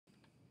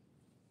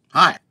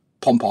Hi,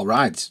 Pom-Pom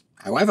rides.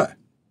 However,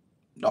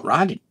 not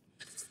riding.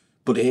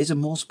 But it is a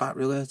motorsport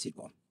related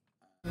one.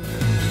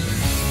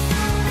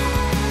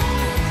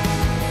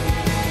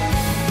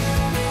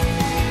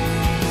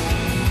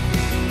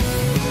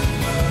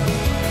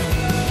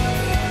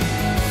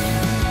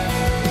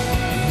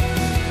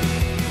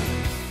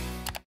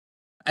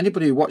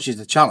 Anybody who watches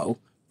the channel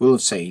will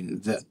have seen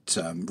that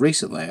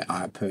recently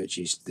I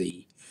purchased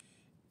the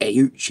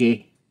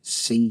Aoocci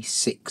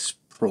C6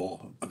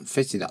 Pro and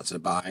fitted that to the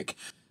bike,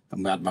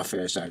 and we had my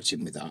first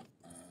outing with that.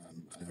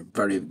 A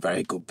very,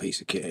 very good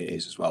piece of kit it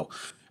is as well.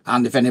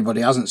 And if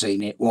anybody hasn't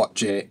seen it,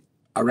 watch it.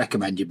 I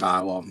recommend you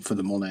buy one for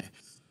the money.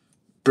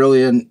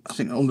 Brilliant. I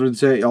think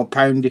 £130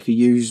 odd if you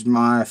use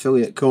my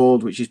affiliate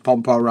code, which is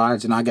Pom-Pom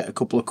Rides, and I get a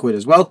couple of quid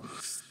as well.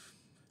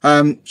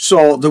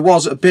 So there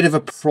was a bit of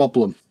a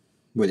problem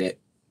with it,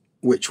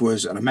 which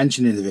was, and I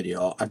mentioned in the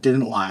video, I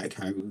didn't like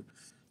how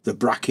the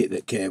bracket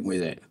that came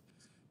with it.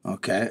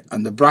 Okay,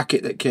 and the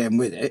bracket that came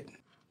with it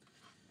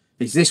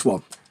is this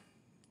one,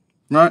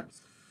 right?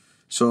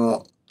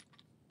 So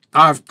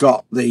I've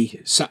got the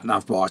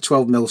sat-nav bar,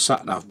 12mm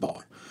sat-nav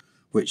bar,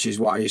 which is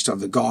what I used to have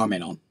the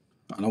Garmin on,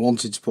 and I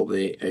wanted to put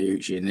the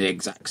Aoocci in the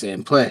exact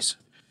same place.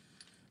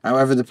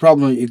 However, the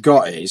problem that you've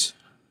got is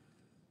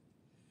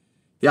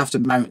you have to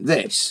mount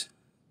this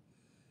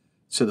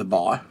to the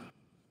bar,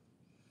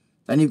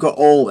 then you've got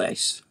all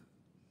this,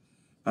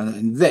 and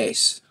then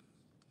this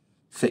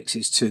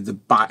fixes to the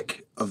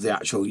back of the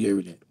actual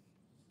unit,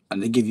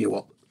 and they give you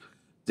what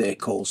they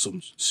call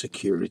some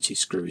security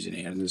screws in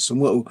here, and there's some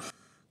little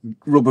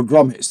rubber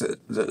grommets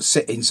that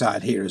sit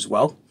inside here as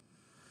well.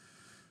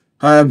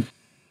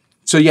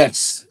 So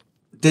yes,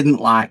 didn't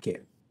like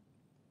it,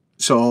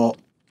 so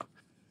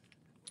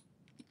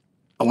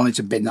I wanted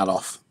to bin that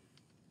off.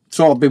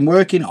 So I've been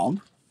working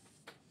on,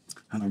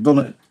 and I've done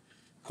a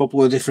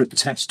couple of different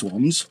test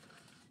ones,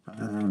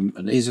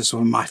 and these are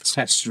some of my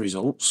test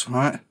results,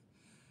 right?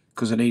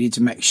 Because I needed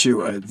to make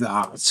sure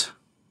that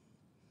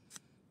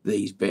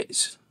these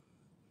bits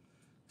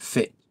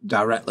fit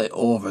directly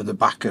over the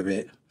back of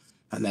it,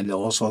 and then they'll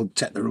also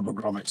take the rubber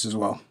grommets as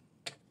well,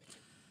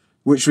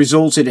 which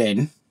resulted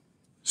in,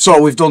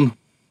 so we've done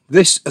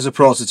this as a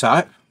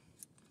prototype,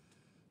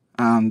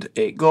 and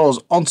it goes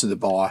onto the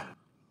bar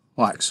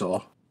like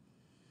so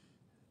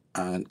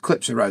and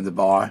clips around the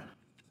bar.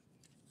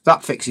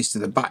 That fixes to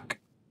the back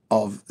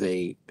of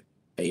the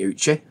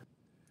Aoocci.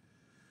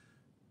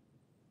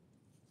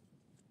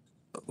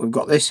 We've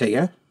got this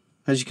here.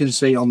 As you can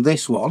see on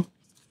this one,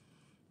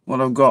 what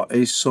I've got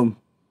is some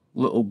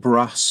little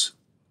brass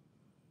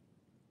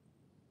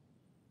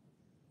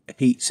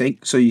heat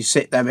sink, so you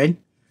sit them in,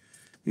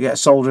 you get a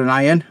soldering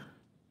iron,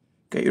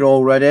 get your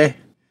all ready,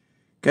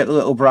 get the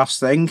little brass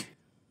thing,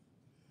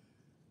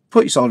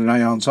 put your soldering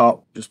iron on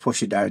top, just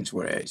push it down to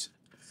where it is.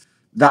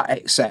 That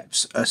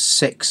accepts a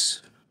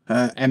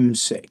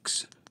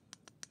M6.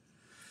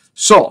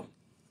 So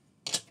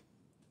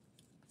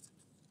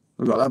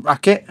we've got that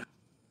bracket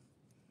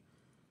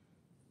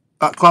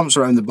that clamps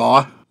around the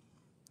bar,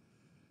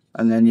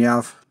 and then you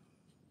have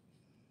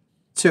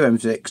two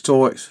M6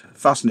 Torx,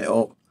 fasten it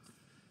up,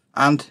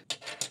 and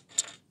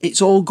it's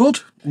all good,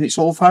 and it's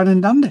all fine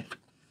and dandy.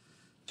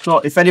 So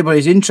if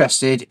anybody's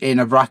interested in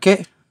a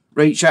bracket,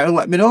 reach out and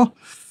let me know.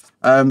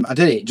 I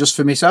did it just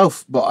for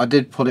myself, but I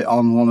did put it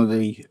on one of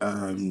the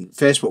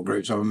Facebook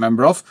groups I'm a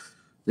member of,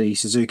 the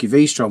Suzuki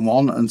V-Strom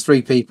one, and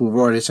 3 people have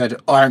already said,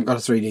 oh, I haven't got a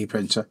 3D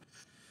printer.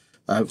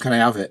 Can I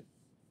have it?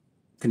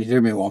 Can you do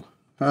me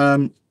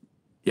one?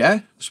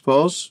 Yeah, I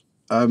suppose.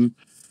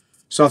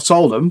 So I've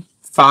told them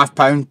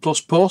 £5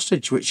 plus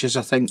postage, which is,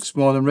 I think,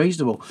 more than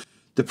reasonable.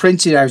 They're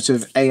printed out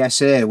of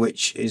ASA,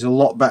 which is a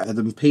lot better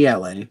than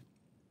PLA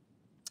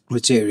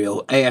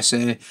material.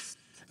 ASA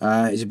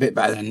is a bit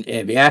better than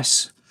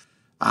ABS,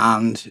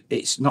 and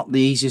it's not the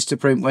easiest to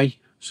print with.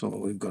 So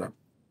we've got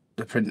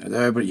the printer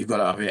there, but you've got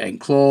to have it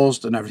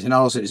enclosed and everything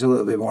else. It's a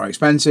little bit more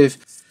expensive.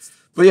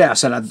 But yeah, I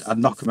said I'd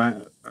knock them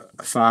out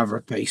a £5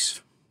 a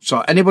piece.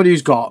 So anybody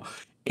who's got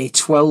a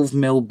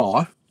 12mm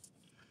bar,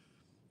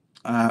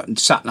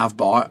 sat-nav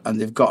bar,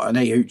 and they've got an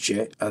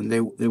Aoocci and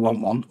they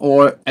want one,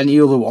 or any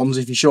other ones,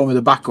 if you show me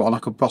the back one, I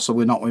could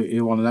possibly knock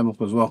you one of them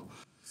up as well.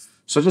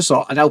 So I just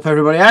thought I'd help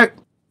everybody out.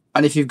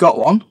 And if you've got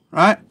one,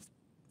 right,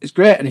 it's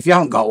great. And if you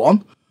haven't got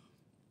one,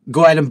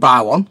 go ahead and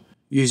buy one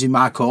using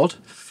my code.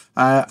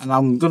 And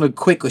I'm going to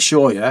quickly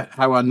show you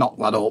how I knock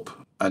that up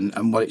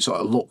and what it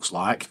sort of looks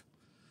like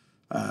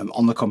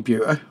on the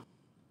computer.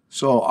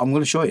 So I'm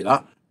going to show you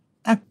that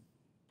now.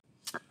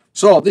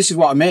 So this is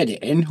what I made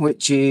it in,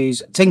 which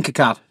is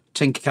Tinkercad.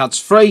 Tinkercad's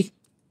free,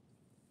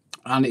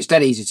 and it's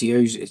dead easy to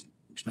use. It's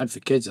made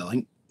for kids, I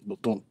think,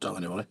 but don't tell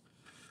anybody.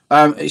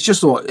 It's just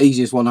the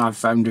easiest one I've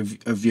found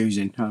of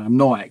using. I'm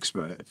no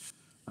expert.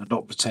 I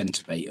don't pretend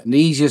to be. And the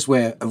easiest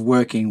way of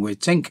working with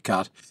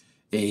Tinkercad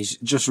is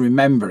just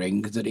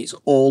remembering that it's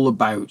all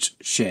about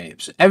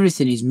shapes.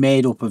 Everything is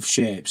made up of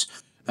shapes,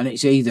 and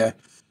it's either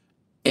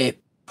a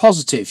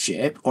positive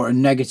shape or a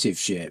negative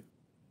shape.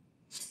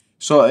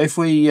 So if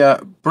we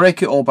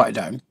break it all back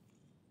down,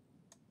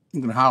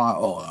 I'm going to highlight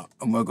all that,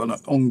 and we're going to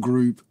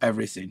ungroup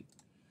everything.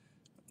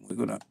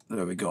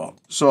 There we go.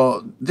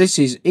 So this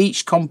is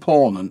each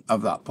component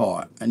of that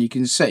part, and you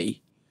can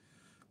see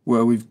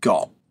where we've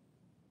got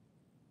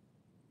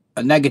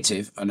a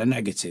negative and a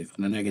negative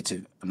and a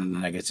negative and a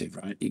negative,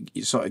 right?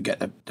 You sort of get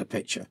the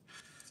picture.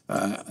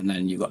 And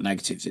then you've got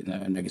negatives in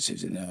there and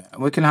negatives in there.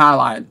 And we can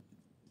highlight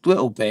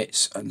little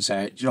bits and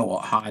say, do you know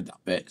what, hide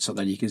that bit, so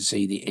then you can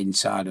see the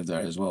inside of there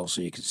as well.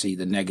 So you can see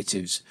the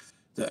negatives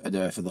that are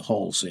there for the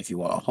hole. So if you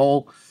want a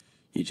hole,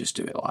 you just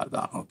do it like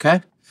that,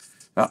 okay?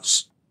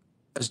 That's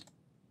as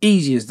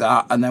easy as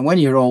that. And then when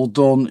you're all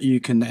done, you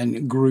can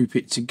then group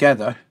it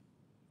together,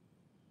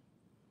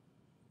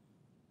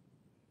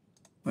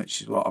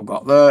 which is what I've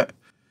got there,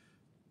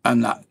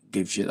 and that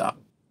gives you that.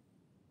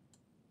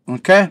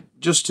 Okay,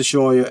 just to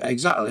show you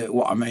exactly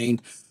what I mean,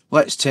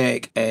 let's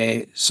take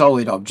a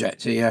solid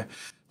object here.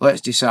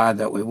 Let's decide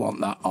that we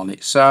want that on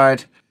its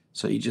side.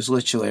 So you just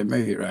literally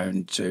move it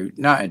around to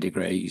 90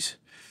 degrees.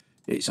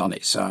 It's on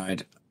its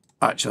side.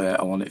 Actually,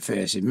 I want it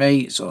facing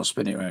me, so I'll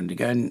spin it around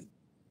again,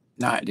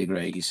 90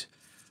 degrees.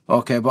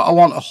 Okay, but I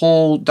want a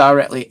hole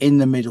directly in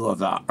the middle of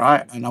that,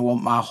 right? And I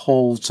want my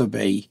hole to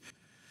be,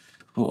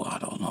 oh, I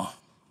don't know.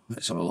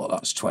 Let's have a look,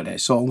 that's 20.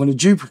 So I'm going to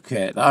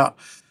duplicate that,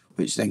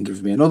 which then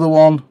gives me another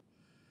one.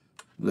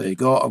 There you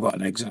go, I've got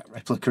an exact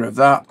replica of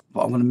that,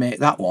 but I'm going to make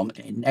that one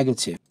in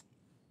negative.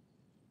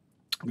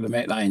 I'm going to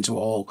make that into a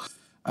hole,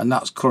 and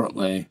that's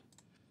currently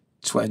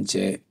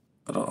 20.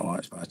 I don't know why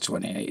it's by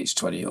 28, it's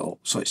 20 up,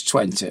 so it's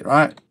 20,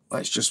 right?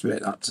 Let's just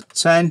make that to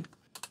 10.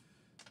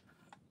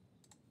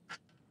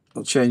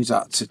 We'll change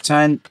that to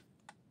 10.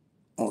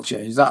 We'll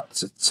change that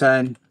to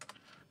 10.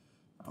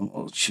 And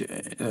we'll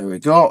there we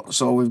go.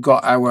 So we've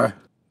got our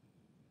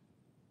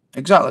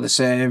exactly the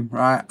same,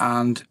 right?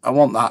 And I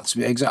want that to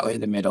be exactly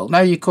in the middle.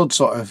 Now you could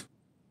sort of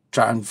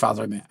try and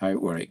fathom it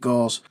out where it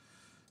goes,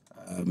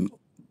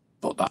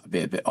 but that'd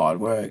be a bit hard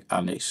work,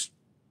 and it's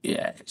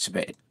a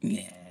bit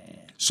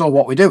So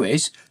what we do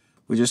is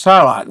we just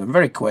highlight them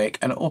very quick,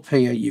 and up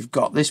here you've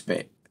got this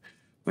bit,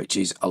 which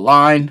is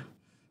align,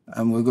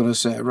 and we're going to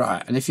say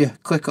right. And if you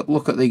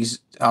look at these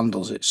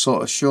handles, it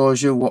sort of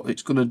shows you what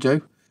it's going to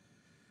do.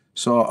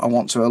 So I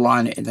want to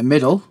align it in the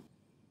middle.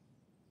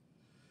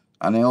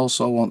 And I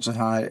also want to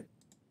hide it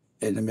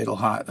in the middle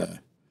height there.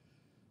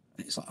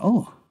 And it's like,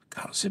 oh,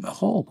 can't see my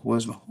hole.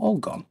 Where's my hole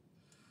gone?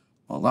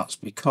 Well, that's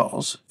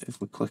because if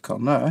we click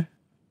on there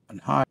and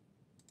hide,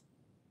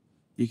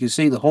 you can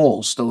see the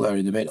hole still there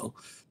in the middle,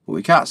 but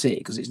we can't see it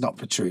because it's not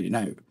protruding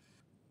out.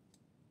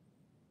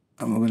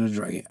 And we're going to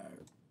drag it out.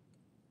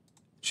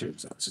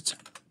 Choose that to 10.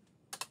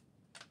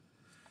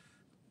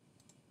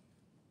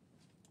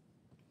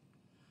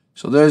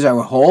 So there's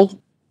our hole.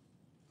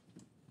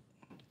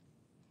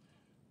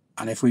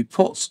 And if we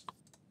put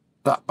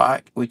that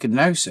back, we can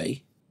now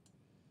see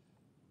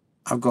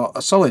I've got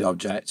a solid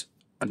object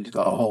and it's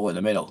got a hole in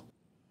the middle.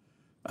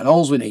 And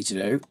all we need to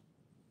do,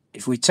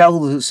 if we tell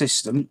the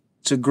system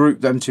to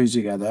group them two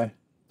together,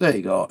 there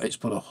you go, it's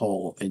put a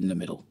hole in the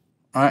middle,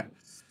 right?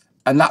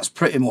 And that's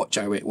pretty much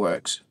how it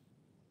works.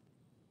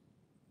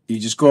 You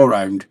just go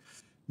around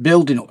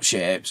building up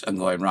shapes and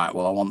going, right,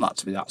 well, I want that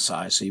to be that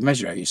size. So you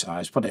measure out your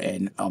size, put it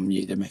in, and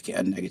you either make it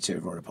a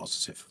negative or a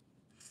positive.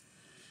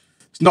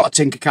 It's not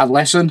a Tinkercad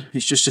lesson,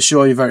 it's just to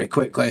show you very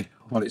quickly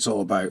what it's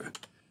all about.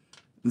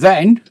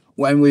 Then,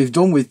 when we've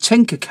done with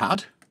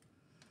Tinkercad,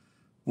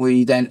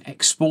 we then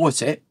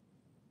export it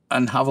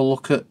and have a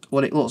look at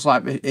what it looks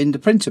like in the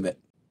printer bit.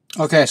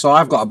 Okay, so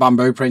I've got a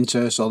Bambu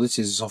printer, so this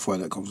is the software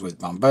that comes with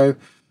Bambu.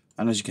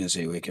 And as you can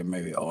see, we can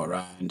move it all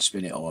around,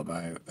 spin it all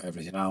about,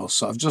 everything else.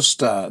 So I've just,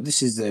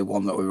 this is the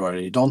one that we've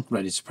already done,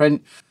 ready to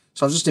print.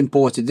 So I've just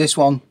imported this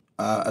one,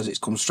 as it's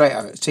come straight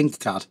out of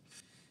Tinkercad,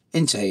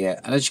 into here,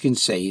 and as you can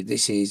see,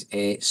 this is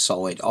a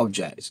solid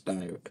object.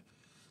 Now,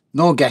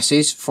 no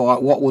guesses for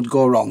what would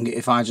go wrong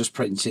if I just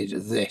printed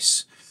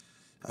this.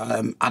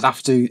 I'd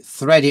have to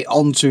thread it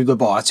onto the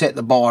bar, take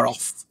the bar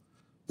off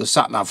the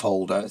sat-nav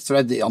holder,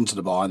 thread it onto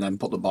the bar, and then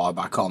put the bar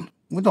back on.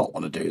 We don't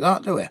want to do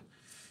that, do we?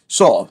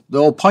 So the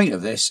whole point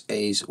of this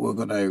is we're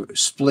going to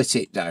split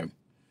it down.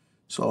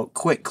 So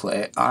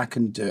quickly I'm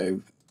going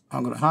to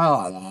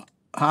highlight that,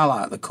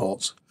 highlight the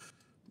cut,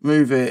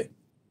 move it,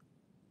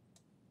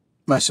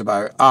 mess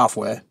about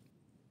halfway.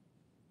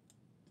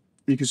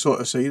 You can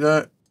sort of see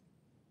that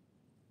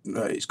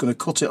it's going to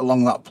cut it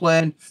along that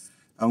plane.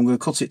 I'm going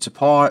to cut it to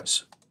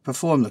parts,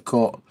 perform the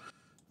cut,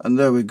 and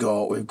there we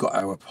go, we've got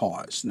our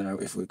parts. Now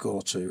if we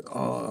go to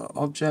our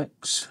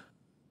objects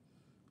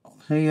on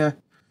here,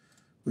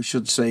 we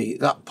should see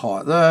that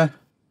part there.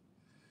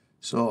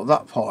 So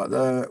that part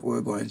there,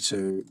 we're going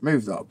to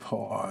move that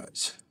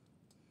part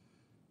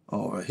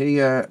over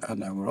here,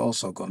 and then we're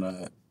also going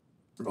to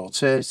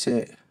rotate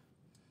it,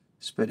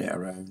 spin it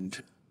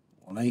around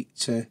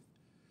 180.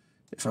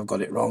 If I've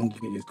got it wrong, you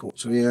can just go up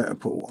to here and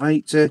put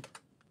 180.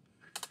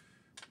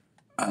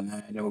 And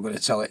then we're going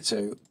to tell it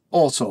to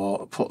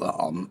auto put that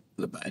on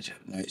the bed.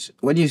 Now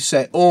when you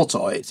say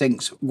auto, it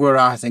thinks where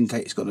I think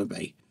it's going to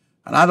be.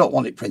 And I don't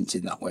want it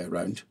printed that way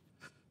around.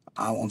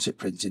 I want it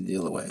printing the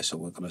other way, so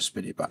we're going to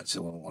spin it back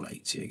to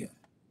 180 again.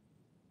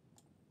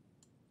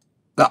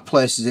 That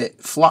places it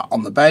flat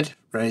on the bed,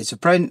 ready to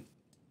print.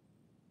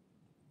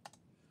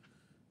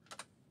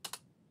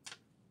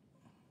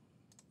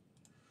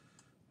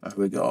 There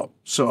we go.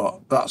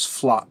 So that's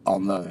flat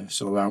on there,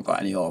 so we haven't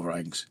got any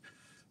overhangs.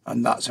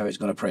 And that's how it's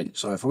going to print.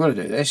 So if we're going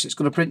to do this, it's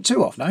going to print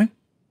 2 off now.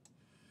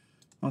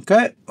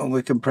 Okay, and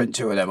we can print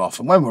 2 of them off.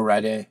 And when we're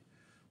ready,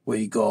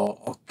 we go,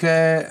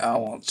 okay, I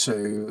want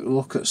to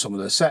look at some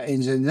of the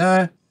settings in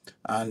there.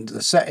 And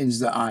the settings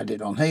that I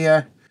did on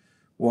here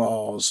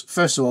was,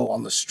 first of all,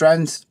 on the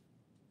strength,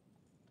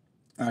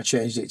 I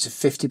changed it to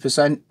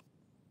 50%.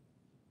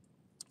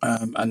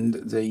 And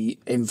the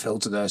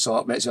infilter there, so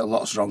that makes it a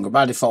lot stronger.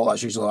 By default,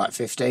 that's usually like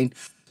 15.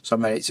 So I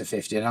made it to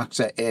 50. And like I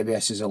said,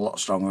 ABS is a lot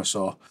stronger,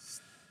 so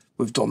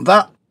we've done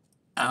that,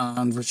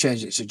 and we've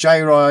changed it to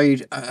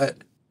gyroid,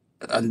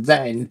 and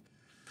then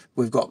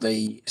we've got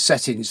the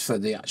settings for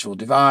the actual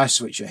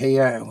device, which are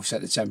here, and we've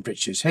set the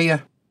temperatures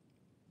here.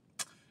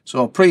 So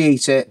I'll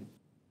preheat it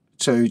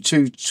to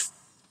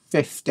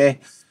 250,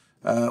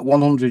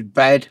 100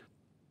 bed,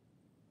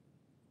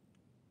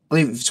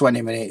 leave it for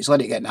 20 minutes,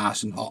 let it get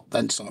nice and hot,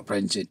 then start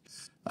printing.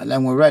 And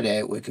then we're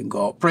ready, we can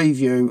go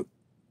preview,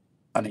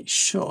 and it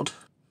should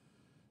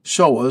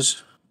show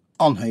us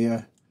on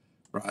here.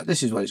 Right,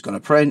 this is what it's going to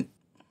print,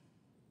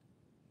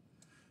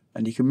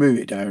 and you can move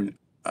it down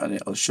and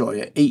it'll show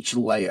you each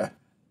layer,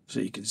 so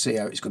you can see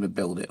how it's going to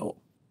build it up.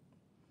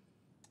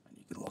 And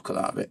you can look at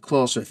that a bit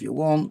closer if you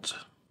want,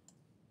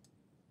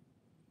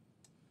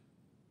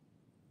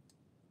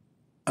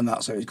 and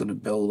that's how it's going to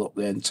build up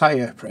the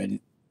entire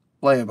print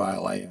layer by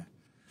layer.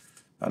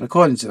 And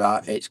according to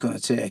that, it's going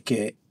to take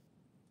it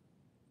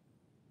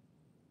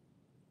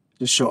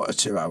just short of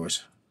 2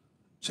 hours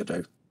to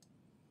do.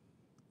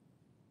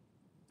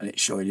 And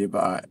it's showing you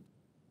by,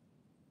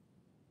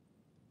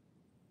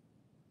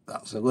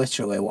 that's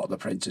literally what the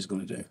printer's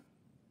going to do.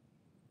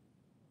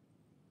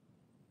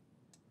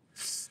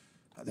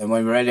 And then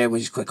when we're ready, we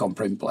just click on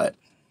print plate.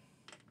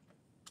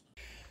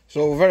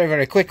 So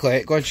very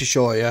quickly, going to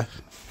show you,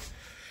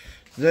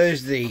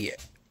 there's the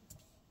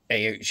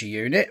Aoocci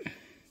unit,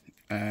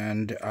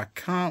 and I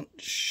can't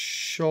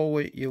show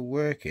it you're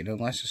working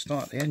unless I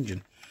start the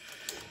engine,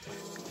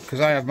 because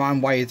I have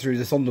mine wired through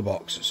the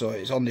Thunderbox, so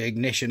it's on the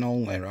ignition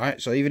only,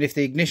 right? So even if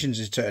the ignitions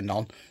is turned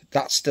on,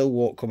 that still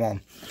won't come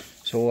on.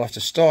 So we'll have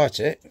to start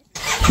it.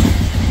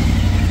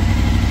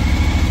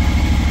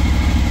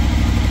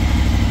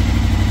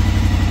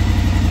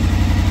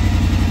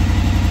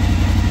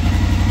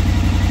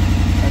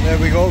 And there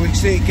we go, we can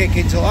see it kick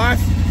into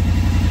life.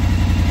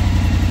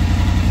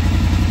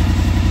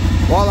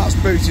 While that's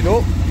booting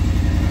up,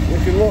 we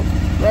can look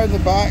round the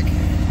back.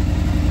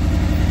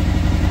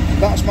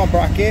 That's my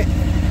bracket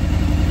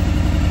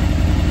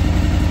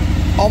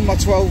on my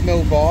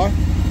 12mm bar, so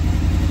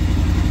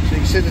you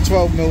can see the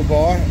 12mm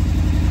bar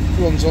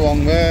runs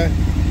along there.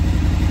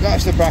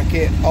 That's the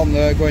bracket on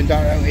there going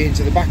directly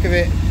into the back of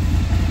it.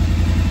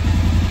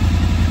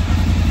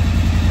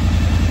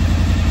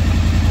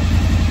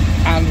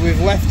 And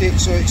we've left it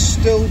so it's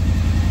still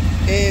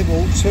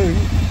able to,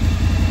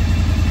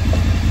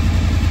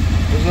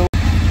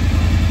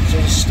 so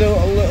there's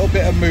still a little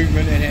bit of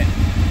movement in it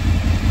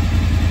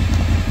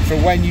for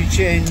when you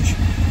change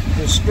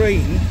the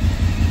screen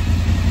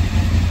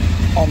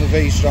on the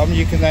V-Strom.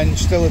 You can then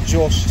still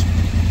adjust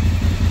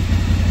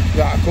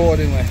that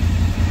accordingly,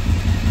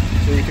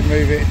 so you can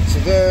move it to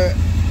there,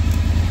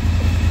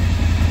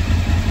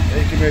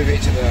 you can move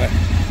it to there.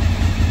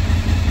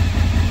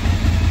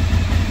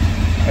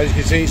 As you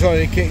can see, it's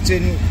already kicked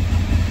in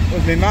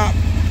with my map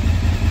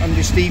and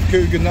the Steve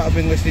Coogan that I've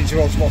been listening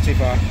to on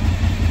Spotify.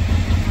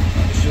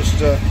 Let's just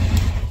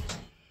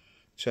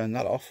turn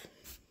that off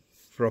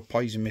before I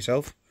poison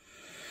myself.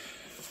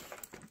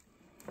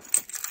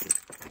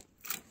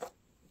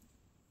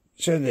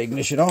 Turn the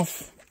ignition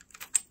off,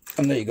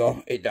 and there you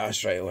go, it dies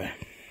straight away.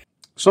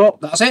 So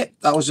that's it.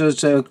 That was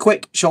just a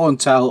quick show and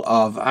tell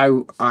of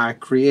how I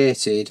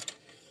created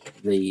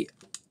the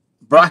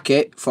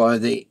bracket for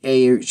the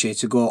Aoocci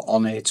to go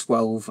on a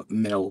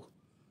 12mm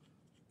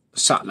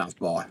sat-nav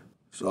bar.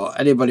 So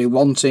anybody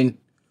wanting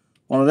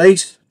one of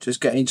these,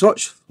 just get in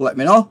touch, let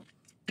me know,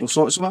 we'll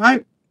sort something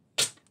out.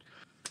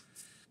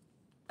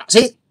 That's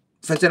it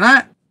for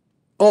tonight.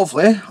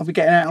 Hopefully I'll be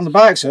getting out on the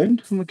bike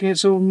soon and we can get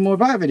some more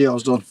bike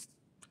videos done.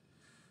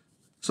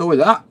 So with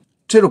that,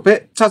 tune up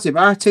it, tatty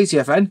bye,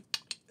 TTFN,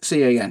 see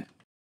you again.